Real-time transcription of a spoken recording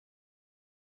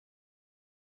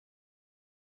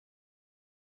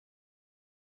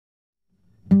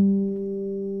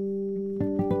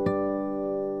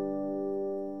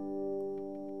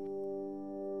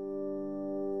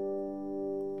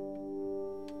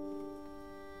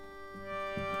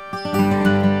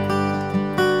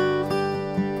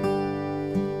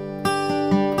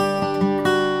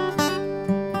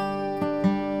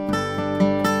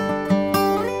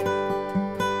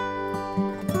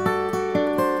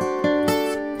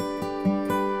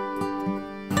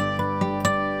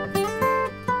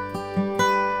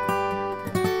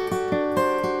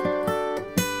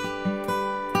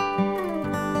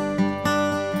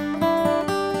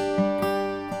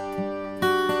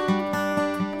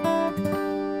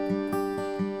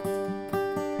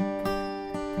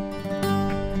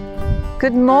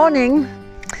Good morning.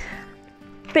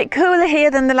 Bit cooler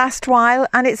here than the last while,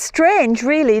 and it's strange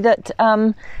really that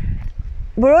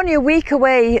we're only a week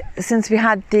away since we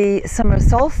had the summer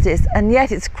solstice, and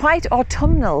yet it's quite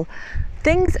autumnal.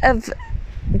 Things have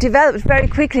developed very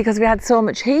quickly because we had so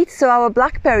much heat, so our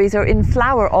blackberries are in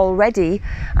flower already,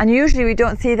 and usually we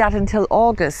don't see that until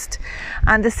August.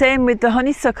 And the same with the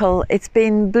honeysuckle. It's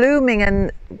been blooming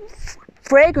and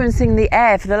fragrancing the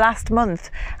air for the last month,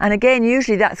 and again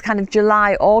usually that's kind of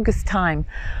July, August time.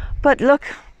 But look,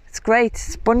 it's great,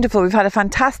 it's wonderful. We've had a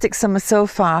fantastic summer so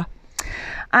far,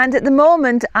 and at the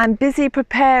moment I'm busy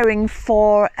preparing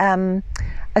for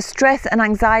a stress and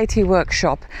anxiety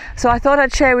workshop. So I thought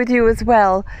I'd share with you as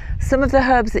well some of the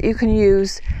herbs that you can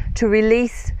use to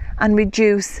release and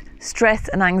reduce stress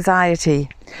and anxiety.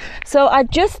 So I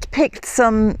just picked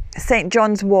some St.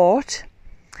 John's wort.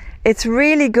 It's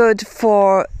really good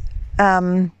for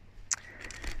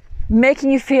making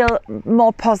you feel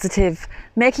more positive,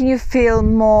 making you feel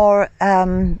more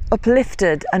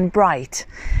uplifted and bright.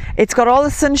 It's got all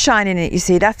the sunshine in it, you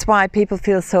see, that's why people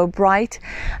feel so bright.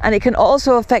 And it can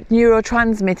also affect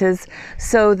neurotransmitters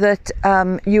so that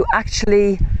you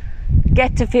actually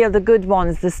get to feel the good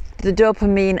ones, the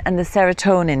dopamine and the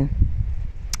serotonin.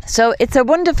 So it's a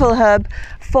wonderful herb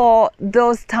for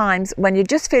those times when you're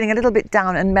just feeling a little bit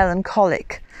down and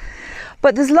melancholic.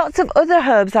 But there's lots of other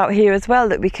herbs out here as well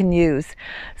that we can use.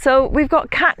 So we've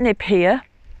got catnip here.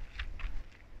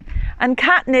 And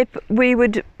catnip we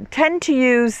would tend to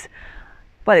use,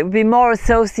 well, it would be more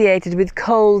associated with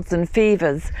colds and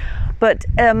fevers. But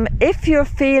if you're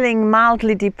feeling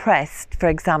mildly depressed, for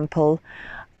example,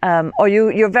 or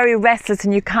you're very restless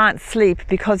and you can't sleep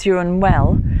because you're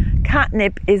unwell,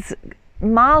 catnip is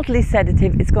mildly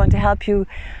sedative. It's going to help you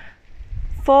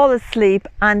fall asleep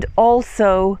and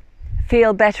also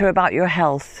feel better about your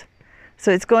health.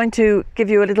 So it's going to give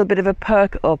you a little bit of a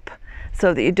perk up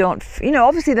so that you don't,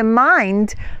 obviously the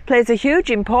mind plays a huge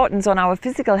importance on our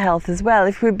physical health as well.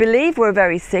 If we believe we're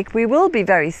very sick, we will be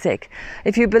very sick.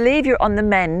 If you believe you're on the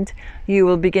mend, you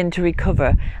will begin to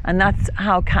recover. And that's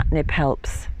how catnip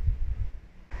helps.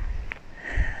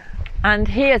 And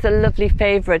here's a lovely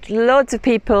favourite. Loads of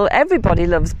people, everybody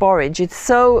loves borage. It's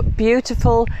so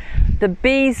beautiful. The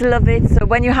bees love it. So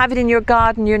when you have it in your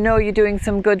garden, you know you're doing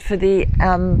some good for the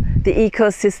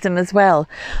ecosystem as well.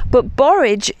 But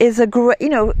borage is a great,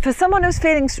 for someone who's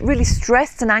feeling really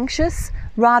stressed and anxious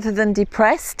rather than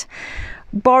depressed,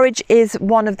 borage is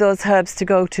one of those herbs to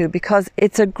go to because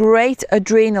it's a great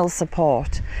adrenal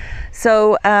support.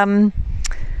 So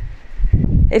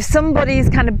if somebody's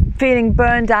kind of feeling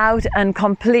burned out and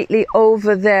completely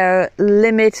over their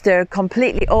limit, they're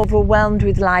completely overwhelmed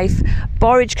with life,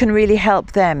 borage can really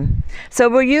help them. So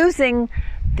we're using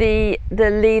the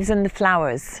leaves and the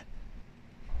flowers.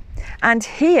 And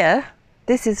here,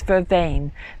 this is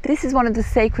Vervain. This is one of the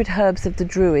sacred herbs of the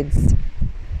Druids.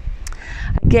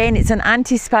 Again, it's an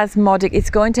antispasmodic. It's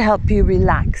going to help you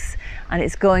relax and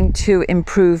it's going to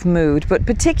improve mood, but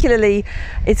particularly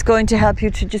it's going to help you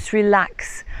to just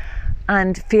relax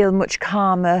and feel much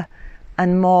calmer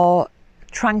and more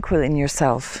tranquil in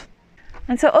yourself.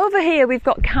 And so over here we've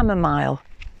got chamomile.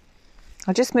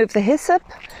 I'll just move the hyssop.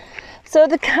 So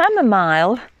the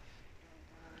chamomile,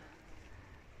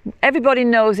 everybody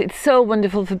knows it's so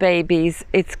wonderful for babies.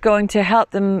 It's going to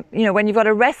help them, when you've got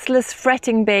a restless,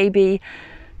 fretting baby,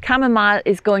 chamomile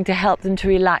is going to help them to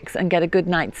relax and get a good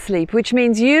night's sleep, which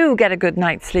means you get a good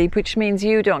night's sleep, which means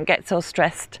you don't get so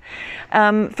stressed.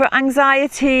 For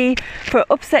anxiety, for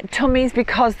upset tummies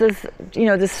because there's,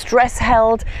 the stress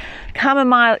held,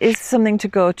 chamomile is something to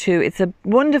go to. It's a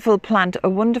wonderful plant, a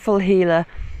wonderful healer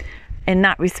in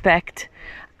that respect.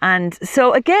 And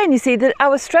so again, you see that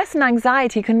our stress and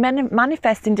anxiety can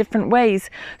manifest in different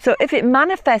ways. So if it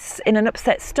manifests in an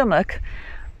upset stomach,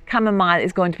 chamomile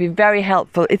is going to be very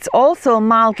helpful. It's also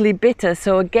mildly bitter,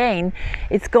 so again,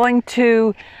 it's going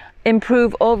to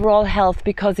improve overall health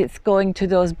because it's going to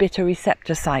those bitter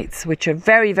receptor sites, which are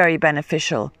very, very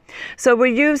beneficial. So we're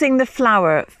using the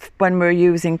flower when we're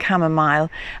using chamomile,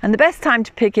 and the best time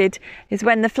to pick it is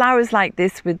when the flower is like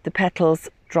this with the petals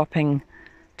dropping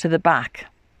to the back.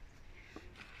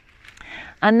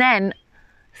 And then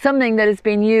something that has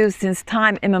been used since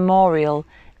time immemorial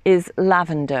is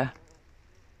lavender.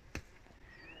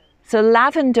 So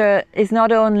lavender is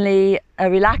not only a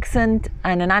relaxant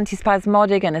and an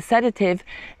antispasmodic and a sedative,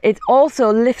 it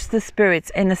also lifts the spirits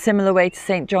in a similar way to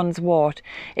St. John's wort.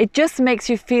 It just makes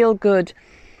you feel good.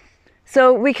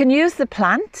 So we can use the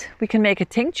plant, we can make a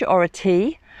tincture or a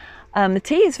tea. The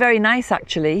tea is very nice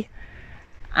actually.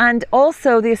 And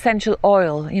also the essential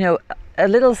oil, a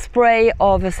little spray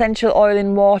of essential oil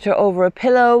in water over a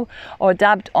pillow or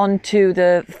dabbed onto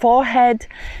the forehead.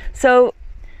 So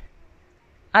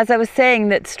as I was saying,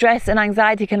 that stress and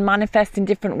anxiety can manifest in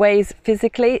different ways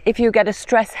physically. If you get a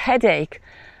stress headache,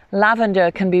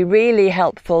 lavender can be really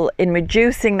helpful in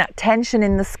reducing that tension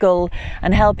in the skull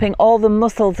and helping all the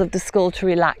muscles of the skull to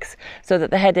relax so that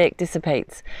the headache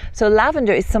dissipates. So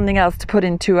lavender is something else to put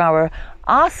into our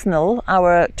arsenal,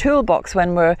 our toolbox,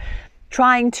 when we're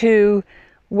trying to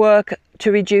work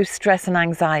to reduce stress and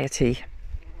anxiety.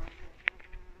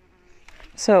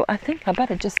 So I think I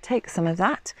better just take some of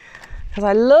that, because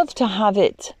I love to have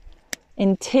it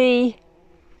in tea,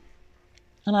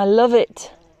 and I love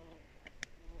it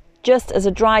just as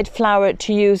a dried flower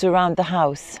to use around the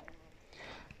house.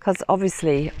 Because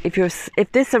obviously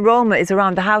if this aroma is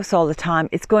around the house all the time,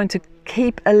 it's going to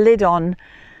keep a lid on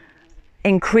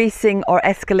increasing or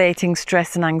escalating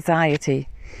stress and anxiety.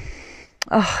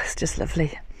 Oh, it's just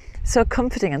lovely. So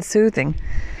comforting and soothing.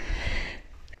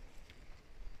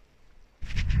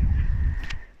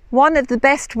 One of the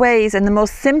best ways and the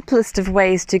most simplest of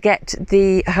ways to get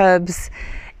the herbs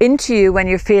into you when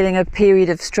you're feeling a period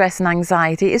of stress and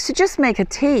anxiety is to just make a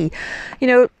tea. You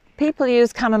know, people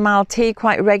use chamomile tea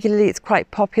quite regularly. It's quite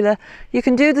popular. You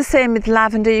can do the same with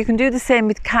lavender. You can do the same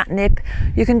with catnip.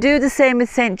 You can do the same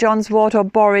with St. John's wort or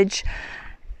borage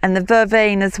and the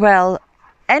vervain as well.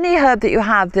 Any herb that you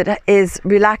have that is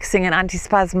relaxing and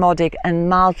antispasmodic and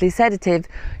mildly sedative,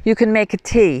 you can make a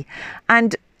tea.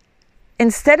 And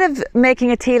instead of making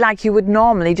a tea like you would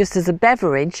normally, just as a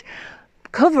beverage,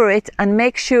 cover it and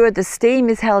make sure the steam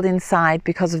is held inside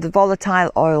because of the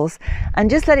volatile oils, and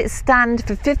just let it stand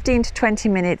for 15 to 20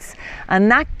 minutes,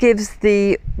 and that gives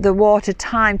the water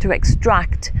time to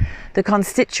extract the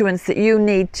constituents that you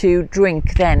need to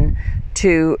drink then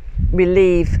to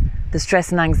relieve the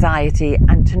stress and anxiety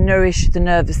and to nourish the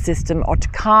nervous system or to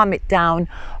calm it down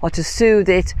or to soothe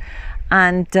it.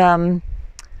 And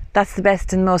that's the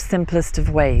best and most simplest of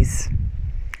ways.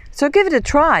 So give it a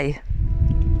try.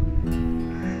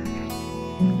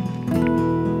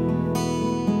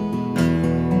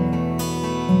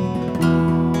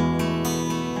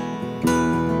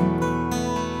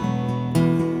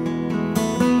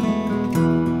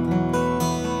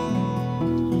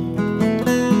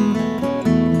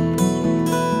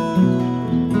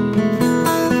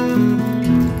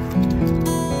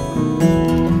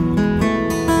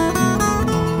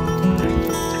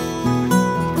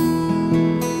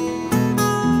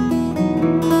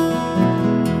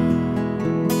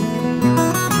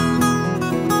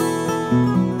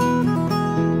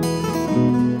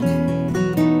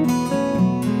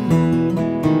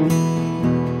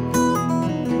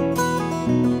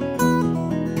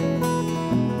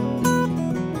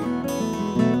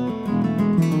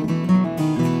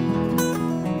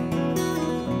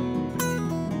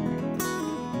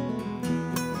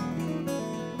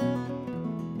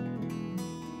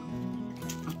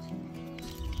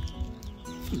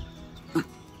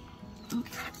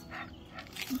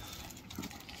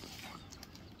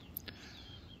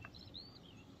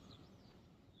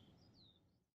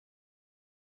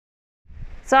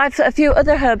 So I've a few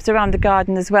other herbs around the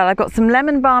garden as well. I've got some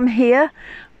lemon balm here,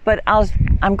 but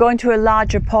I'm going to a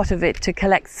larger pot of it to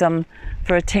collect some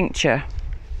for a tincture.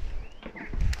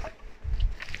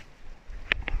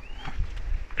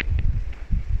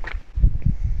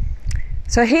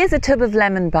 So here's a tub of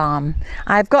lemon balm.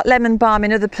 I've got lemon balm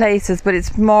in other places, but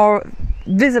it's more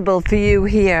visible for you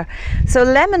here. So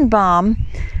lemon balm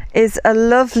is a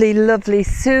lovely, lovely,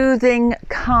 soothing,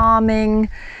 calming.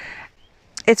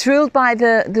 It's ruled by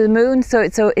the moon, so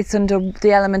it's under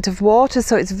the element of water,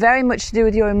 so it's very much to do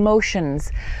with your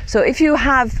emotions. So if you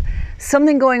have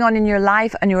something going on in your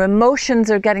life and your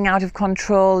emotions are getting out of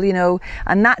control, you know,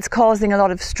 and that's causing a lot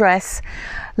of stress,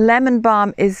 lemon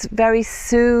balm is very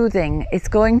soothing. It's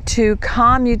going to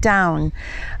calm you down,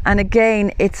 and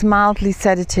again, it's mildly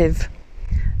sedative.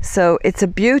 So it's a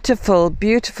beautiful,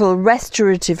 beautiful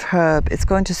restorative herb. It's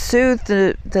going to soothe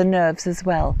the nerves as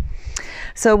well.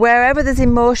 So wherever there's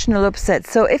emotional upset,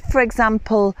 so if, for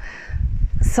example,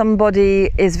 somebody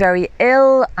is very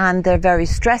ill and they're very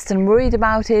stressed and worried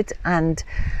about it, and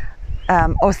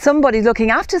or somebody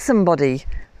looking after somebody,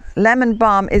 lemon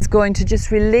balm is going to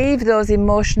just relieve those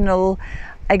emotional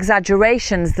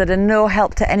exaggerations that are no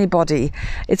help to anybody.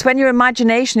 It's when your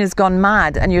imagination has gone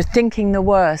mad and you're thinking the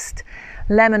worst,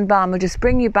 lemon balm will just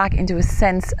bring you back into a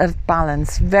sense of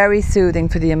balance. Very soothing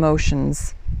for the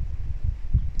emotions.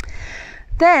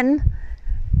 Then,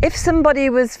 if somebody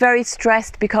was very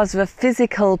stressed because of a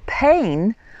physical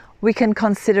pain, we can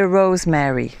consider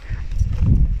rosemary.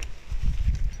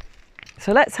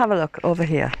 So let's have a look over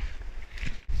here.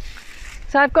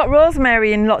 So I've got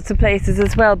rosemary in lots of places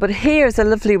as well, but here's a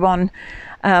lovely one.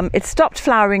 It's stopped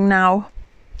flowering now.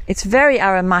 It's very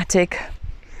aromatic.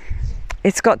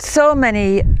 It's got so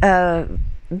many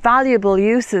valuable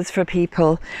uses for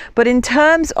people. But in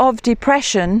terms of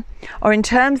depression or in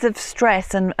terms of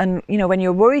stress and you know, when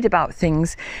you're worried about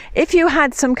things, if you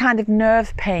had some kind of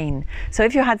nerve pain, so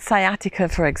if you had sciatica,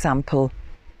 for example,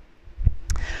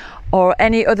 or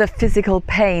any other physical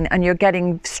pain and you're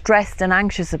getting stressed and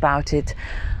anxious about it,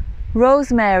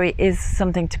 rosemary is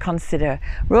something to consider.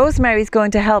 Rosemary is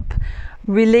going to help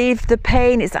relieve the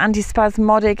pain. It's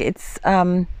antispasmodic. It's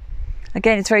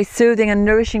again, it's very soothing and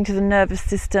nourishing to the nervous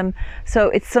system. So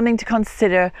it's something to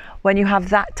consider when you have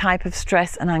that type of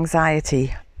stress and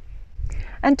anxiety.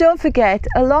 And don't forget,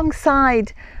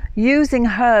 alongside using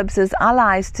herbs as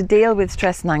allies to deal with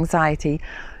stress and anxiety,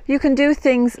 you can do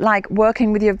things like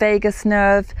working with your vagus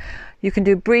nerve, you can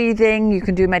do breathing, you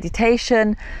can do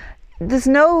meditation. There's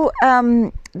no,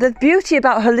 the beauty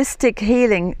about holistic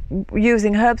healing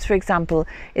using herbs, for example,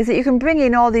 is that you can bring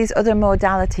in all these other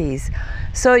modalities.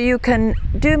 So you can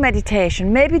do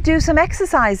meditation, maybe do some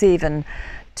exercise even,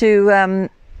 to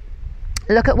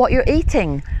look at what you're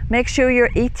eating. Make sure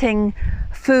you're eating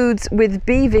foods with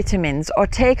B vitamins or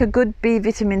take a good B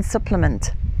vitamin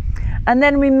supplement. And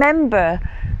then remember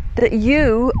that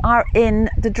you are in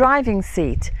the driving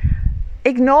seat.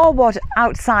 Ignore what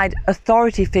outside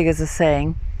authority figures are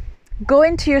saying. Go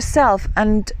into yourself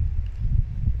and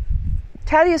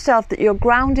tell yourself that you're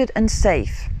grounded and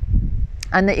safe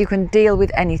and that you can deal with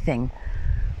anything,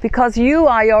 because you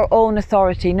are your own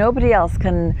authority. Nobody else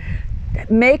can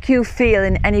make you feel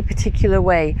in any particular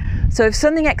way. So if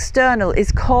something external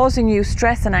is causing you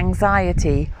stress and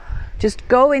anxiety, just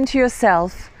go into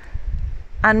yourself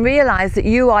and realize that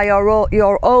you are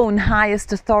your own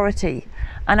highest authority.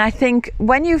 And I think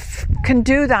when you can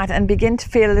do that and begin to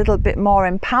feel a little bit more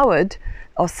empowered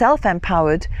or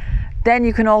self-empowered, then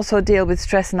you can also deal with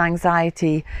stress and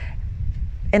anxiety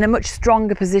in a much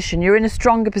stronger position. You're in a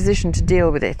stronger position to deal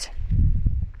with it.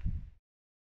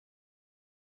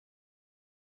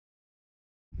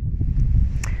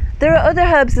 There are other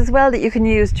herbs as well that you can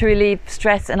use to relieve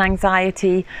stress and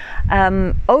anxiety.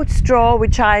 Oat straw,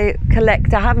 which I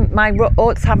collect. My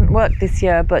oats haven't worked this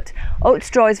year, but oat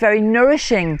straw is very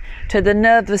nourishing to the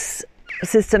nervous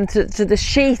system, to the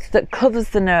sheath that covers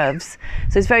the nerves.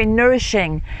 So it's very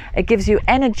nourishing. It gives you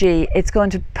energy. It's going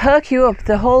to perk you up.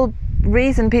 The whole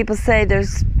reason people say they're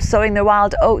sowing their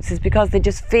wild oats is because they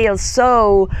just feel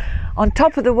so on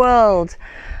top of the world.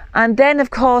 And then,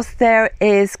 of course, there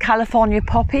is California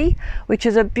poppy, which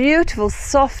is a beautiful,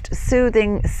 soft,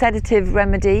 soothing, sedative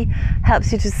remedy.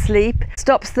 Helps you to sleep,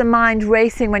 stops the mind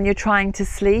racing when you're trying to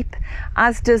sleep,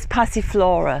 as does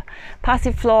Passiflora.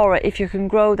 Passiflora, if you can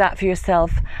grow that for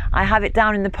yourself, I have it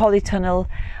down in the polytunnel,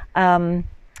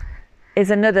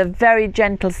 is another very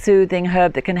gentle, soothing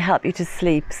herb that can help you to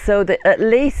sleep. So that at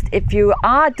least if you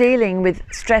are dealing with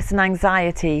stress and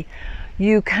anxiety,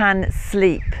 you can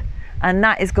sleep. And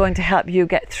that is going to help you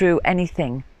get through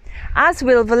anything. As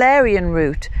will valerian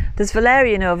root. There's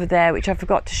valerian over there, which I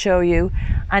forgot to show you,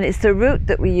 and it's the root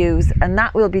that we use, and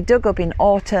that will be dug up in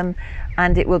autumn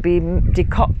and it will be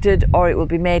decocted or it will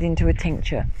be made into a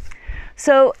tincture.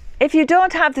 So if you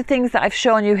don't have the things that I've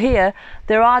shown you here,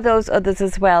 there are those others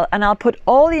as well, and I'll put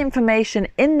all the information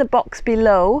in the box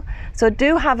below, so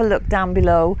do have a look down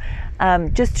below.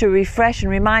 Just to refresh and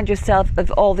remind yourself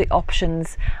of all the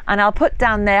options, and I'll put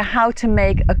down there how to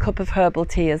make a cup of herbal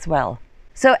tea as well.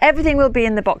 So everything will be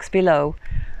in the box below.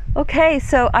 Okay,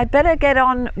 so I better get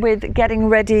on with getting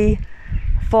ready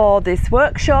for this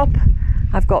workshop.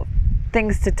 I've got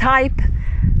things to type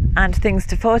and things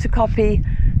to photocopy,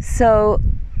 so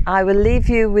I will leave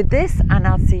you with this and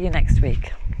I'll see you next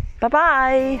week. Bye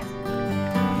bye.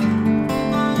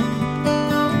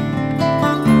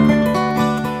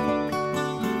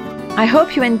 I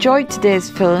hope you enjoyed today's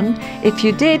film. If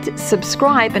you did,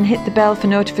 subscribe and hit the bell for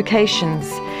notifications.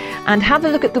 And have a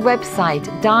look at the website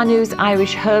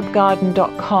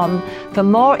danusirishherbgarden.com for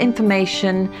more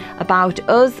information about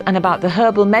us and about the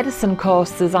herbal medicine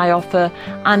courses I offer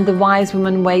and the Wise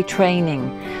Woman Way training.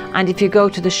 And if you go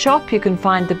to the shop, you can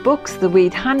find the books, the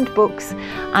weed handbooks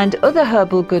and other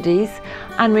herbal goodies.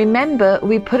 And remember,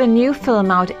 we put a new film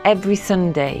out every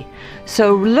Sunday.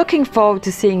 So looking forward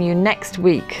to seeing you next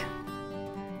week.